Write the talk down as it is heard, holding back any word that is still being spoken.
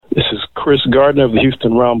Chris Gardner of the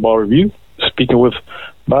Houston Roundball Review, speaking with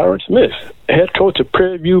Byron Smith, head coach of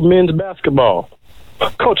Prairie View men's basketball.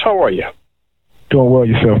 Coach, how are you? Doing well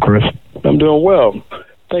yourself, Chris. I'm doing well.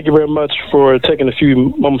 Thank you very much for taking a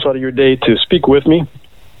few moments out of your day to speak with me.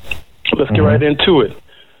 Let's get right into it.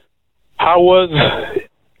 How was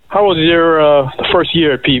your first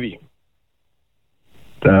year at PV?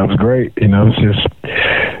 It was great. It's just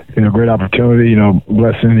great opportunity.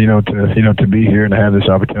 Blessing. To be here and to have this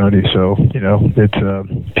opportunity. So it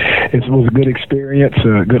was a good experience,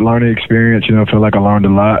 a good learning experience. I feel like I learned a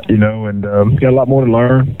lot. And got a lot more to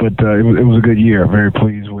learn. But it was a good year. Very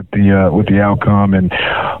pleased with the outcome and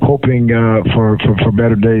hoping for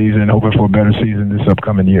better days and hoping for a better season this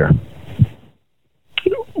upcoming year.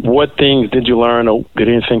 What things did you learn, or did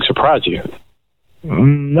anything surprise you?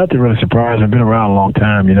 Nothing really surprising. I've been around a long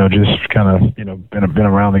time, just kind of, been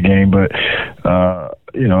around the game, but,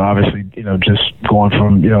 obviously, just going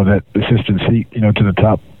from, that assistant seat, to the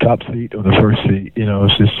top seat or the first seat,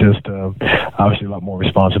 it's just obviously a lot more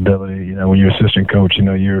responsibility. When you're assistant coach,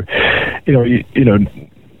 you're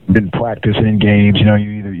been practicing games,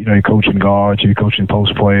 you're coaching guards, you're coaching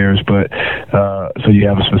post players, but so you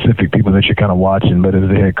have specific people that you're kind of watching, but as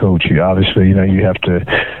the head coach, you obviously, you have to,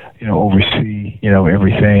 oversee,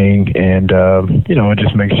 everything and,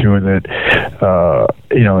 just make sure that,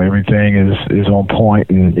 everything is on point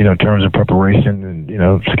and, in terms of preparation and,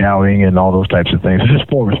 scouting and all those types of things. It's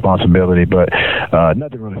just more responsibility, but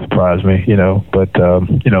nothing really surprised me, but,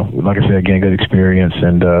 like I said, again, good experience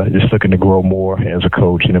and just looking to grow more as a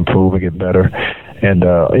coach and improve and get better and,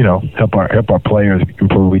 help our players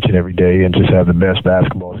improve each and every day and just have the best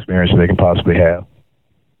basketball experience they can possibly have.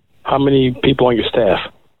 How many people on your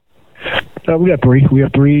staff? We got three. We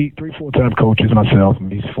have three full-time coaches, myself,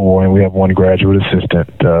 and these four, and we have one graduate assistant.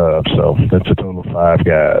 So that's a total of 5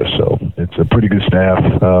 guys. So it's a pretty good staff.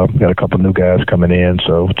 Got a couple new guys coming in.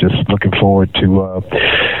 So just looking forward to,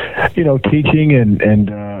 teaching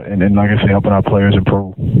and like I say, helping our players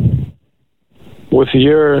improve. With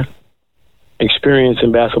your experience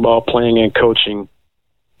in basketball, playing and coaching,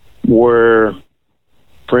 were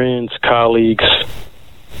friends, colleagues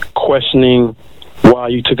questioning why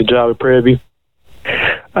you took a job at Prairie View?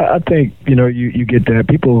 I think, you get that.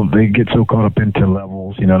 People, they get so caught up into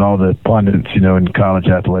levels, and all the pundits, in college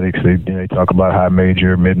athletics, they talk about high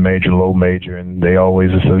major, mid-major, low major, and they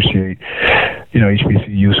always associate,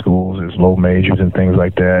 HBCU schools as low majors and things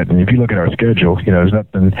like that. And if you look at our schedule, there's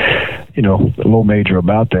nothing, low major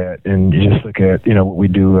about that. And you just look at, what we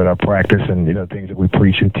do at our practice and, things that we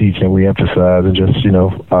preach and teach and we emphasize and just,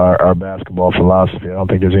 our basketball philosophy. I don't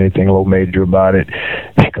think there's anything low major about it.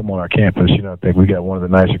 If you come on our campus, I think we got one of the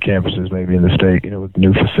nicer campuses maybe in the state, with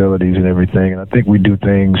new facilities and everything. And I think we do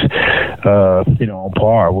things, on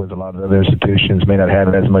par with a lot of other institutions, may not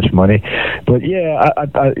have as much money. But, yeah,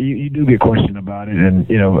 you do get questioned about it. And,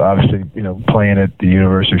 obviously, playing at the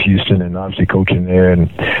University of Houston and obviously coaching there and,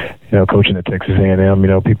 coaching at Texas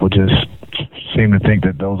A&M, people just seem to think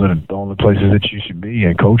that those are the only places that you should be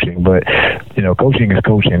in coaching. But, coaching is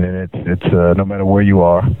coaching, and it's no matter where you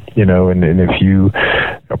are, and if you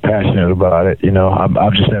are passionate about it,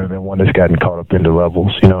 I've just never been one that's gotten caught up into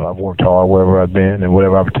levels. I've worked hard wherever I've been, and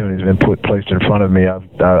whatever opportunity has been placed in front of me,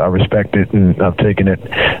 I respect it, and I've taken it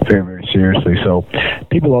very, very seriously. So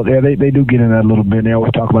people out there, they do get in that a little bit, and they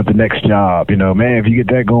always talk about the next job. Man, if you get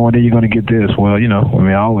that going, then you're going to get this. Well,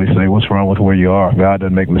 I always say, what's wrong with where you are? God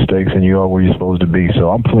doesn't make mistakes, and you are where you're supposed to be. So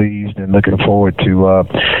I'm pleased and looking forward to,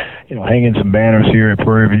 hanging some banners here at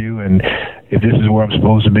Prairie View. And if this is where I'm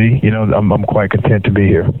supposed to be, I'm quite content to be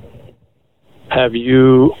here. Have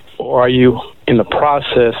you, or are you in the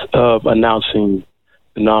process of announcing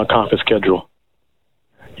the non-conference schedule?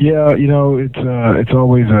 Yeah, it's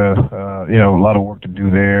always a lot of work to do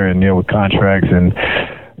there, and with contracts and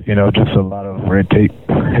just a lot of red tape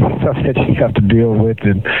stuff that you have to deal with,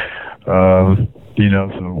 and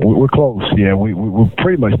so we're close. Yeah, we're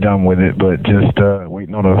pretty much done with it, but just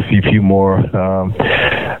waiting on a few more,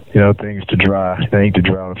 things to dry. They need to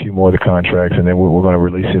dry on a few more of the contracts, and then we're going to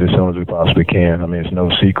release it as soon as we possibly can. I mean, it's no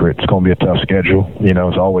secret. It's going to be a tough schedule.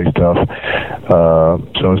 It's always tough.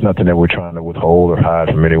 So it's nothing that we're trying to withhold or hide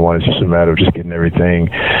from anyone. It's just a matter of just getting everything,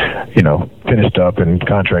 finished up and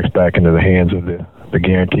contracts back into the hands of the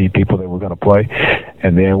guaranteed people that we're going to play,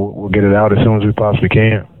 and then we'll get it out as soon as we possibly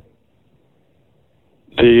can.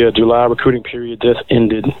 The July recruiting period just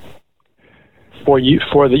ended. For you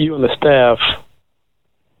and the staff,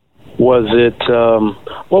 was it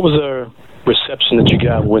what was the reception that you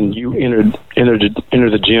got when you entered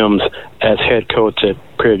the gyms as head coach at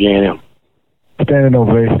Prairie View A&M? Standing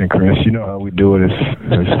ovation, Chris. You know how we do it as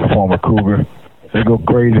a former Cougar. They go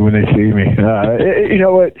crazy when they see me. You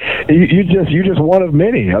know what? You're just one of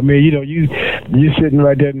many. I mean, you're sitting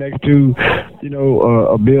right there next to,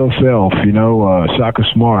 a Bill Self, Shaka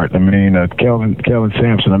Smart. I mean, Kelvin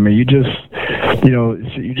Sampson. I mean, you're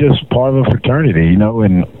just part of a fraternity,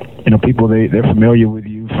 and people they're familiar with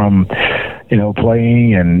you from,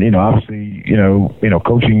 playing and obviously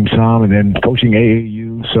coaching some and then coaching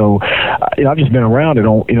AAU. So I've just been around it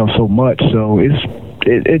so much. So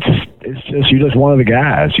it's just you're just one of the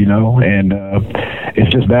guys, and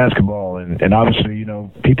it's just basketball and obviously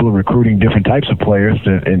people are recruiting different types of players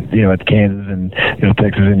at Kansas and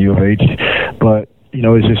Texas and U of H, but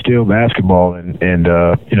it's just still basketball and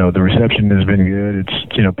the reception has been good.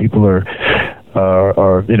 It's people are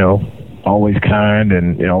always kind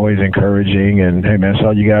and always encouraging. And hey man, I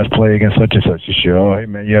saw you guys play against such and such a show. Hey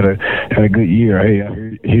man, you had a good year. Hey, I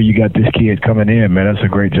hear you got this kid coming in, man. That's a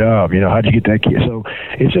great job. How'd you get that kid? So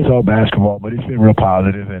it's just all basketball, but it's been real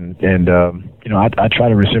positive and I try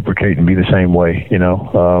to reciprocate and be the same way.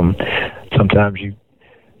 Sometimes you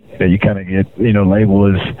kind of get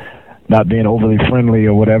labeled as not being overly friendly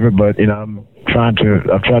or whatever, but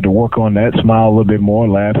I've tried to work on that, smile a little bit more,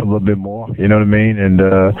 laugh a little bit more, you know what I mean? And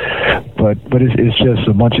but it's just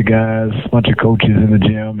a bunch of guys, a bunch of coaches in the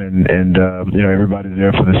gym, and everybody's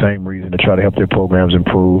there for the same reason, to try to help their programs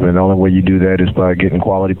improve. And the only way you do that is by getting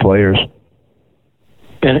quality players.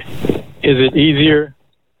 And is it easier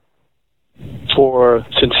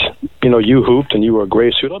since you hooped and you were a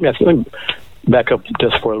great shooter? Let me back up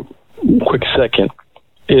just for a quick second.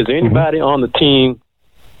 Is there anybody on the team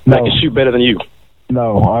that can shoot better than you?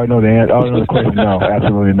 No, I already know the answer. I already know the question. No,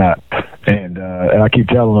 absolutely not. And I keep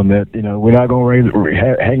telling them that we're not going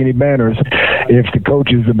to hang any banners if the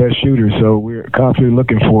coach is the best shooter. So we're constantly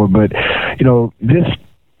looking for it. But this,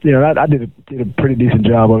 I did a pretty decent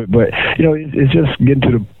job of it. But it's just getting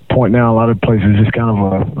to the point now. A lot of places it's kind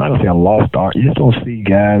of I don't say a lost art. You just don't see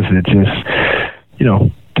guys that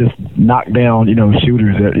just knock down,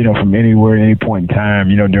 shooters that, from anywhere at any point in time,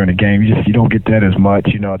 during the game. You don't get that as much.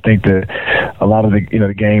 I think that a lot of the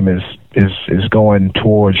game is going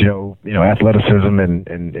towards, athleticism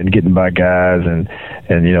and getting by guys and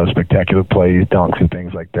spectacular plays, dunks and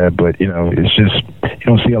things like that. But, it's just, you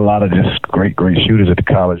don't see a lot of just great shooters at the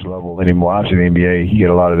college level anymore. Obviously the NBA, you get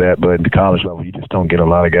a lot of that, but at the college level, you just don't get a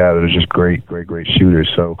lot of guys that are just great shooters.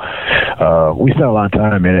 So, we spend a lot of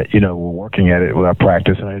time in it, we're working at it with our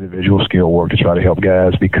practice and our individual skill work to try to help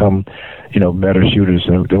guys become, better shooters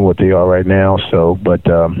than what they are right now. So, but,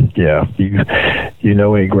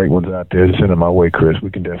 any great ones out there, send them my way, Chris.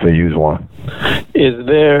 We can definitely use one. Is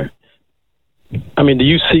there, do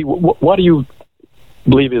you see, what do you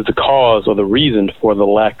believe is the cause or the reason for the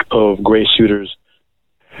lack of great shooters,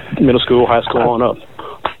 middle school, high school, on up?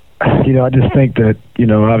 I just think that,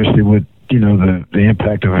 obviously with, the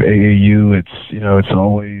impact of AAU, it's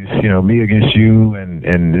always, me against you, and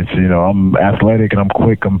it's, I'm athletic and I'm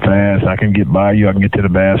quick, I'm fast, I can get by you, I can get to the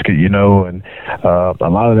basket, and a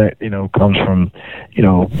lot of that, comes from,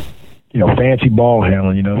 fancy ball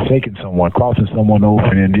handling, shaking someone, crossing someone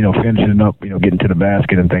open, and, finishing up, getting to the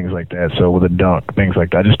basket and things like that. So with a dunk, things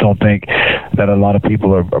like that. I just don't think that a lot of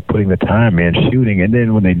people are putting the time in shooting. And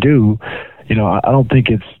then when they do, I don't think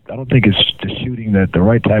it's the shooting, that the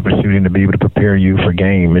right type of shooting to be able to prepare you for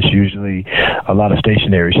game. It's usually a lot of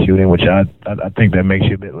stationary shooting, which I think that makes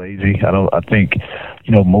you a bit lazy. I think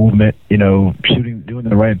movement, shooting, doing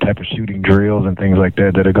the right type of shooting drills and things like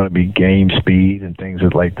that are going to be game speed and things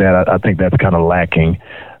like that. I think that's kind of lacking.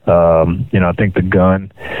 I think the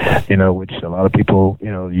gun, which a lot of people,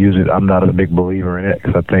 use it. I'm not a big believer in it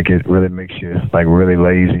because I think it really makes you really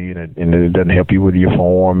lazy, and it doesn't help you with your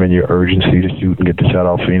form and your urgency to shoot and get the shot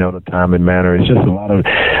off, the time and manner. It's just a lot of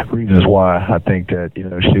reasons why I think that,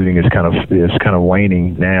 shooting is kind of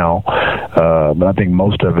waning now. But I think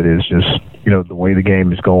most of it is just, the way the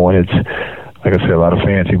game is going. It's, like I said, a lot of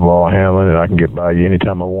fancy ball handling, and I can get by you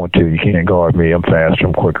anytime I want to. You can't guard me. I'm faster,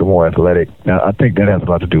 I'm quicker, more athletic. Now, I think that has a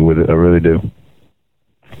lot to do with it. I really do.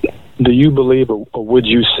 Do you believe, or would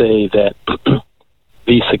you say that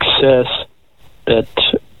the success that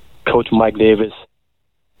Coach Mike Davis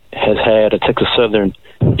has had at Texas Southern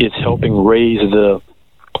is helping raise the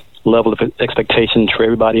level of expectations for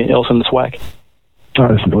everybody else in the SWAC?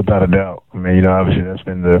 Without a doubt. Obviously that's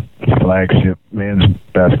been the flagship men's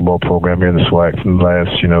basketball program here in the SWAC for the last,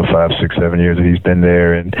 5, 6, 7 years that he's been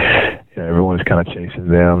there. And, everyone's kind of chasing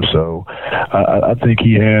them. So I think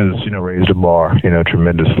he has, raised the bar,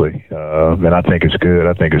 tremendously. And I think it's good.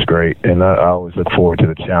 I think it's great. And I always look forward to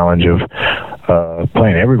the challenge of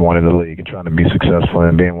playing everyone in the league and trying to be successful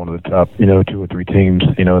and being one of the top, 2 or 3 teams,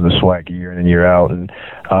 in the SWAC year in and year out. And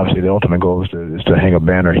obviously the ultimate goal is to hang a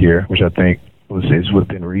banner here, which I think is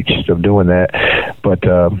within reach of doing that. But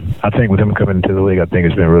I think with him coming into the league, I think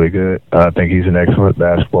it's been really good. I think he's an excellent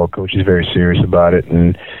basketball coach. He's very serious about it,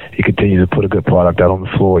 and he continues to put a good product out on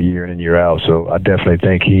the floor year in and year out. So I definitely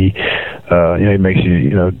think he makes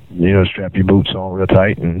you, strap your boots on real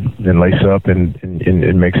tight and lace up, and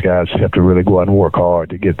makes guys have to really go out and work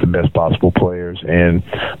hard to get the best possible players. And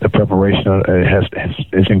the preparation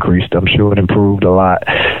has increased. I'm sure it improved a lot.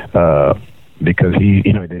 Because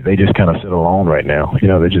they just kind of sit alone right now.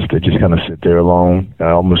 They just kind of sit there alone,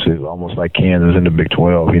 almost like Kansas in the Big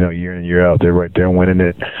 12. Year in year out, they're right there winning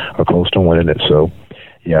it or close to winning it. So,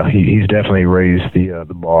 yeah, he's definitely raised the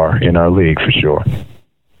bar in our league for sure.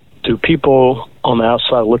 Do people on the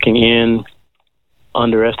outside looking in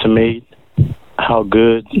underestimate how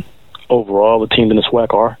good overall the teams in the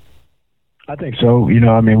SWAC are? I think so. We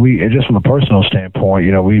just from a personal standpoint,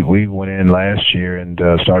 we went in last year and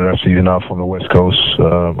started our season off on the West Coast,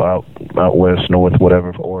 out west, north,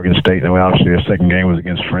 whatever, for Oregon State. And obviously our second game was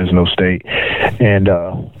against Fresno State, and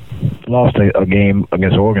lost a game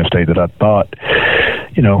against Oregon State that I thought,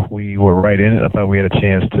 we were right in it. I thought we had a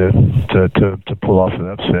chance to pull off an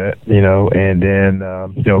upset, and then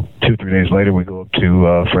 2-3 days later we go up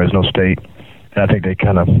to Fresno State. And I think they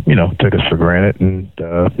kind of, took us for granted, and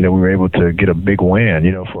we were able to get a big win,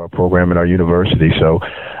 for our program and our university. So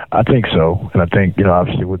I think so, and I think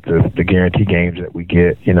obviously with the guarantee games that we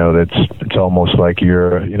get, it's almost like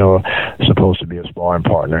you're supposed to be a sparring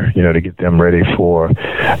partner, to get them ready for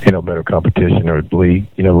better competition or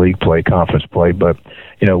league play, conference play. But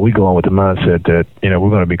we go on with the mindset that we're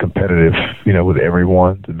going to be competitive, with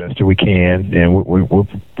everyone the best that we can, and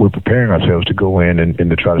we're preparing ourselves to go in and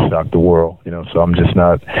to try to shock the world. So I'm just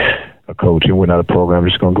not a coach, and we're not a program. We're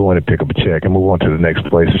just going to go in and pick up a check and move on to the next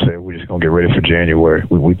place and say we're just going to get ready for January.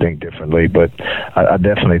 We think differently, but I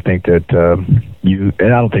definitely think that and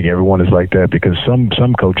I don't think everyone is like that, because some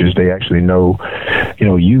coaches, they actually know,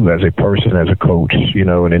 you as a person, as a coach,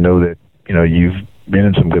 and they know that you've been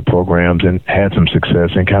in some good programs and had some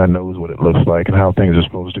success and kind of knows what it looks like and how things are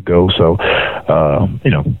supposed to go. So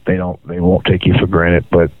they won't take you for granted,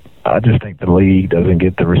 but I just think the league doesn't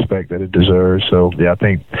get the respect that it deserves. So, yeah, I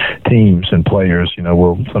think teams and players,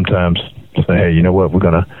 will sometimes say, hey, what,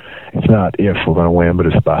 it's not if we're going to win, but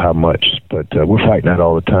it's about how much. But we're fighting that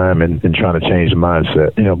all the time and trying to change the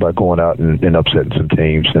mindset, by going out and upsetting some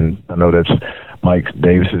teams. And I know that's Mike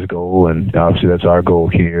Davis's goal, and obviously that's our goal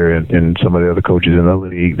here. And some of the other coaches in the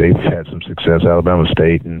league, they've had some success. Alabama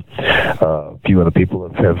State and a few other people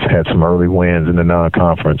have had some early wins in the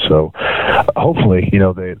non-conference. So hopefully,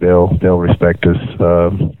 they'll respect us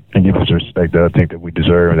and give us the respect that I think that we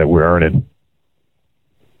deserve and that we're earning.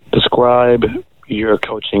 Describe your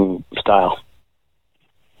coaching style.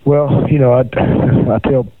 Well, I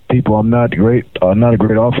tell people I'm not a great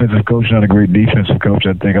offensive coach, not a great defensive coach.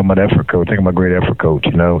 I think I'm an effort coach. I think I'm a great effort coach,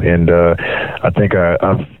 and I think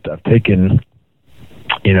I've taken,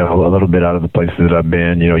 a little bit out of the places that I've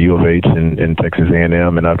been, U of H and Texas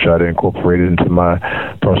A&M, and I've tried to incorporate it into my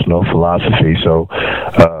personal philosophy. So,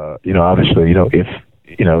 obviously, if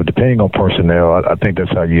depending on personnel, I think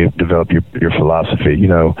that's how you develop your philosophy.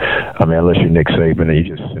 Unless you're Nick Saban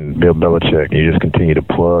and Bill Belichick, and you just continue to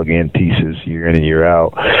plug in pieces year in and year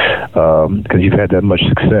out, because you've had that much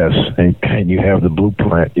success and you have the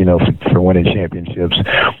blueprint, for winning championships.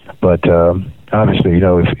 But obviously,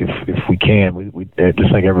 if we can, we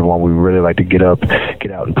just like everyone, we really like to get out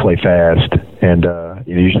and play fast, and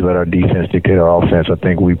usually let our defense dictate our offense. I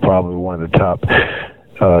think we probably one of the top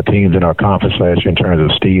teams in our conference last year in terms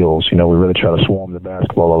of steals. We really try to swarm the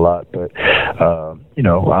basketball a lot, but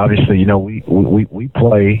obviously, we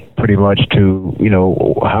play pretty much to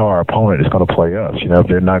how our opponent is going to play us. If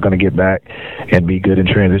they're not going to get back and be good in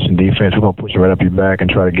transition defense, we're going to push it right up your back and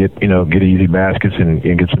try to get easy baskets and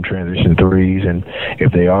get some transition threes. And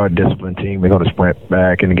if they are a disciplined team, they're going to sprint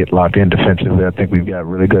back and get locked in defensively. I think we've got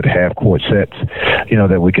really good half court sets,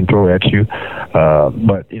 that we can throw at you.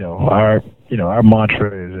 But our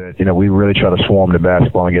mantra is that, we really try to swarm the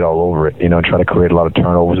basketball and get all over it, and try to create a lot of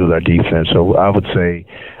turnovers with our defense. So I would say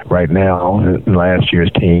right now, in last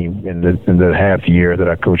year's team, in the half year that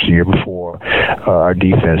I coached the year before, our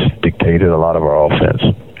defense dictated a lot of our offense.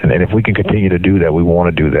 And if we can continue to do that, we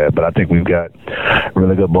want to do that. But I think we've got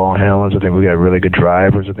really good ball handlers. I think we've got really good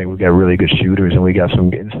drivers. I think we've got really good shooters, and we got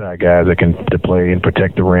some inside guys that can play and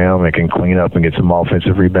protect the rim and can clean up and get some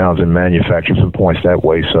offensive rebounds and manufacture some points that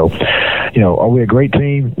way. So, are we a great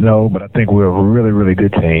team? No, but I think we're a really, really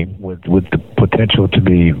good team with the potential to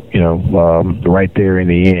be, right there in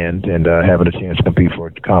the end and having a chance to compete for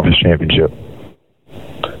a conference championship.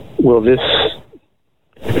 Will this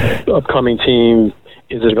upcoming team,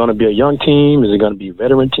 is it going to be a young team? Is it going to be a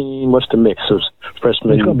veteran team? What's the mix of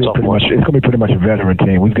freshmen and sophomores? It's going to be pretty much a veteran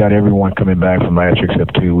team. We've got everyone coming back from last year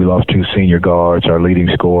except two. We lost two senior guards. Our leading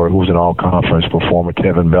scorer, who was an all-conference performer,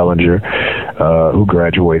 Tevin Bellinger, who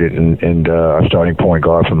graduated, and our starting point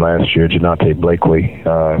guard from last year, Janante Blakely,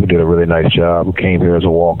 who did a really nice job, who came here as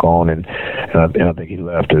a walk-on, and I think he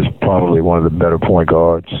left as probably one of the better point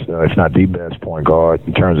guards, if not the best point guard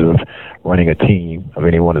in terms of running a team of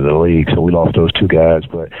anyone in the league. So we lost those two guys,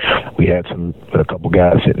 but we had a couple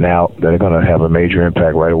guys sitting out that are going to have a major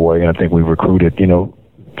impact right away. And I think we've recruited, 3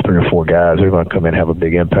 or 4 guys that are going to come in and have a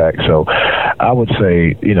big impact. So I would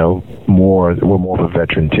say, we're more of a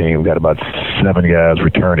veteran team. We've got about 7 guys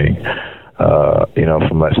returning.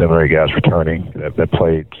 From like 7 or 8 guys returning that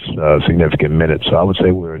played significant minutes. So I would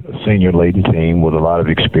say we're a senior-laden team with a lot of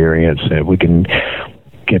experience, and we can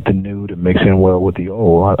get the new to mix in well with the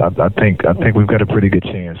old. I think we've got a pretty good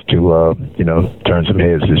chance to turn some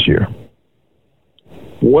heads this year.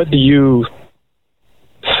 What do you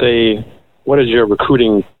say? What is your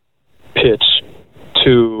recruiting pitch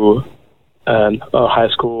to a high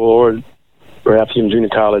school or perhaps even junior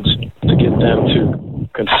college to get them to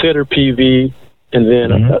consider PV and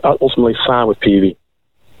then ultimately sign with PV?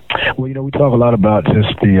 Well, we talk a lot about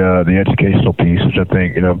just the educational piece, which I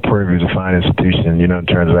think, Prairie View is a fine institution, in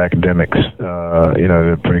terms of academics.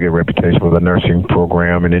 A pretty good reputation with a nursing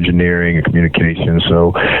program and engineering and communication.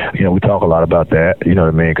 So, we talk a lot about that,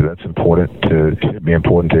 because that's important should be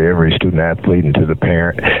important to every student athlete and to the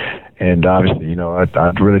parent. And obviously,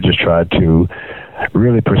 I'd really just tried to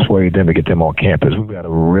really persuade them to get them on campus. We've got a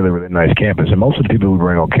really, really nice campus. And most of the people we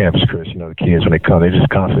bring on campus, Chris, the kids, when they come, they're just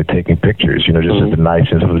constantly taking pictures, just at the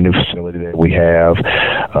niceness of the new facility that we have.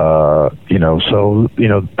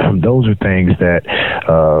 Those are things that,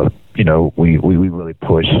 we really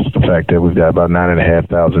push. The fact that we've got about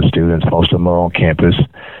 9,500 students, most of them are on campus.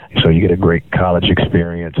 So you get a great college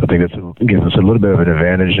experience. I think that gives us a little bit of an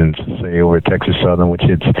advantage in, say, over at Texas Southern, which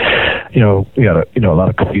it's, we got a lot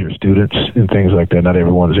of computer students and things like that. Not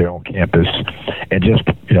everyone's there on campus. And just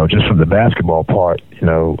from the basketball part,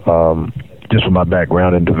 just from my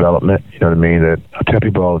background in development, that I tell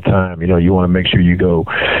people all the time, you want to make sure you go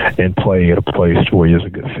and play at a place where there's a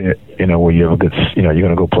good fit, where you have a good, you're going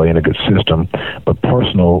to go play in a good system. But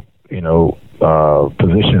personal,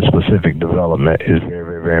 position-specific development is very,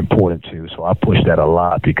 very, very important too. So I push that a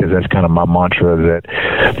lot because that's kind of my mantra that,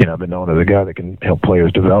 I've been known as a guy that can help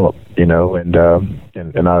players develop, and I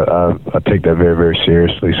take that very, very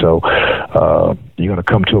seriously. So you're going to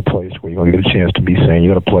come to a place where you're going to get a chance to be seen.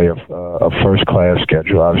 You're going to play a first-class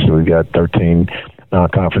schedule. Obviously, we've got 13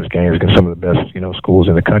 non-conference games against some of the best, schools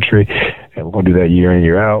in the country, and we're going to do that year in,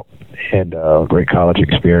 year out. And great college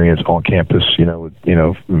experience on campus,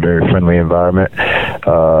 very friendly environment.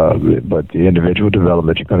 But the individual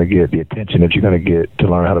development you're going to get, the attention that you're going to get to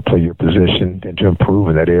learn how to play your position and to improve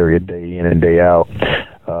in that area day in and day out,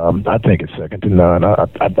 I think it's second to none.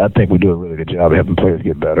 I think we do a really good job of helping players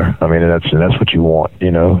get better. I mean, that's what you want.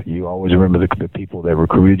 You always remember the people that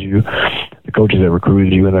recruited you, the coaches that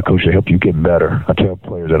recruited you, and the coach that helped you get better. I tell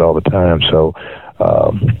players that all the time. So.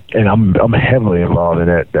 And I'm heavily involved in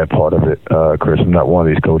that part of it, Chris. I'm not one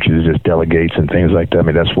of these coaches who just delegates and things like that. I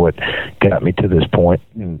mean, that's what got me to this point,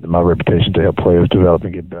 and my reputation to help players develop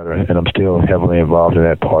and get better. And I'm still heavily involved in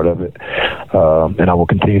that part of it. And I will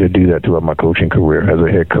continue to do that throughout my coaching career as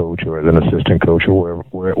a head coach or as an assistant coach or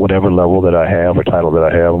whatever level that I have or title that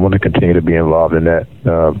I have. I'm going to continue to be involved in that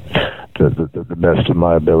to the best of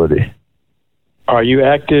my ability. Are you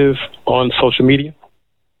active on social media?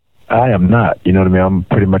 I am not, you know what I mean? I'm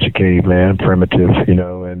pretty much a caveman, primitive,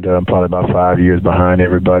 and I'm probably about 5 years behind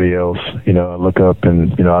everybody else. I look up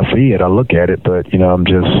and, I see it, I look at it, but,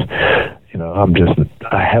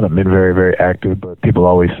 I haven't been very, very active, but people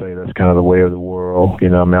always say that's kind of the way of the world.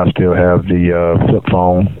 I still have the flip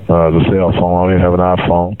phone, the cell phone. I don't even have an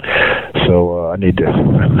iPhone. So I need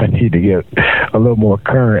to get a little more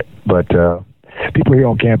current, but, people here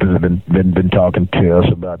on campus have been talking to us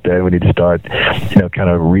about that. We need to start, kind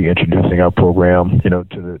of reintroducing our program,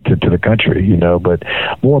 to the country, But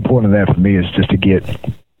more important than that for me is just to get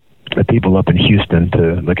the people up in Houston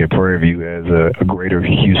to look at Prairie View as a greater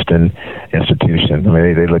Houston institution. I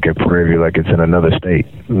mean, they look at Prairie View like it's in another state,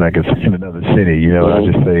 like it's in another city, you know. And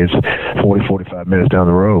I just say it's 40, 45 minutes down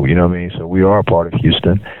the road, you know what I mean? So we are a part of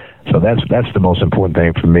Houston. So that's the most important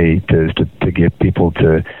thing for me to get people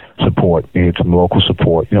to support, need some local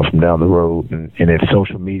support, you know, from down the road. And if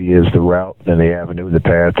social media is the route and the avenue, the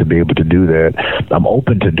path to be able to do that, I'm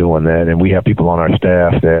open to doing that. And we have people on our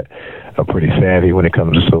staff that are pretty savvy when it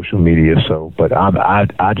comes to social media. So, but I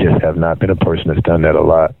just have not been a person that's done that a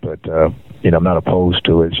lot. But you know, I'm not opposed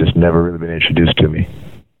to it. It's just never really been introduced to me.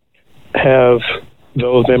 Have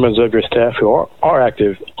those members of your staff who are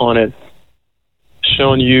active on it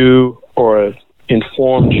shown you or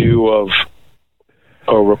informed you of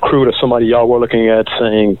a recruit or somebody y'all were looking at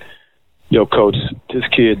saying, yo, coach, this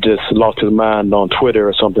kid just lost his mind on Twitter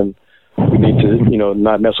or something. We need to, you know,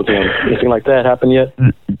 not mess with him. Anything like that happen yet?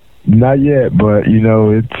 Not yet, but you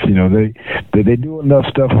know, it's, you know, they do enough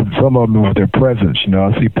stuff with some of them with their presence. You know,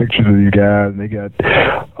 I see pictures of you guys, and they got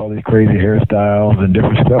all these crazy hairstyles and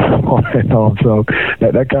different stuff on. So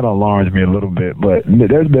that kind of alarms me a little bit. But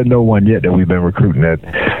there's been no one yet that we've been recruiting that,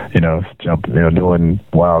 you know, jumping, you know, doing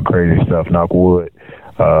wild, crazy stuff. Knock wood.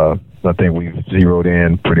 I think we've zeroed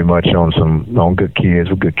in pretty much on good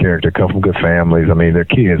kids with good character, come from good families. I mean, they're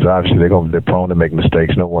kids. Obviously, they're prone to make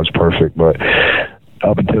mistakes. No one's perfect, but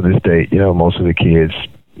up until this date, you know, most of the kids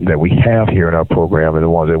that we have here in our program and the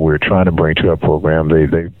ones that we're trying to bring to our program,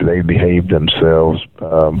 they behave themselves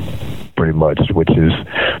pretty much, which is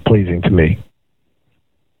pleasing to me.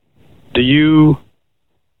 Do you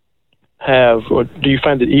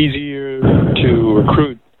find it easier to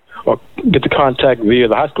recruit or get the contact via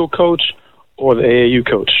the high school coach or the AAU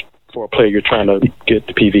coach for a player you're trying to get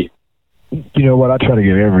to PV? You know what? I try to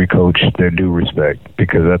give every coach their due respect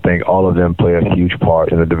because I think all of them play a huge part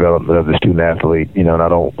in the development of the student athlete. You know, and I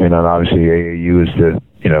don't, you know, and obviously AAU is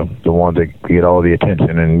the ones that get all the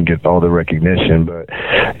attention and get all the recognition. But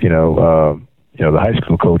the high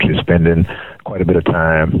school coach is spending quite a bit of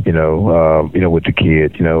time, with the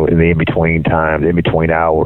kid, in the in between time, in between hours.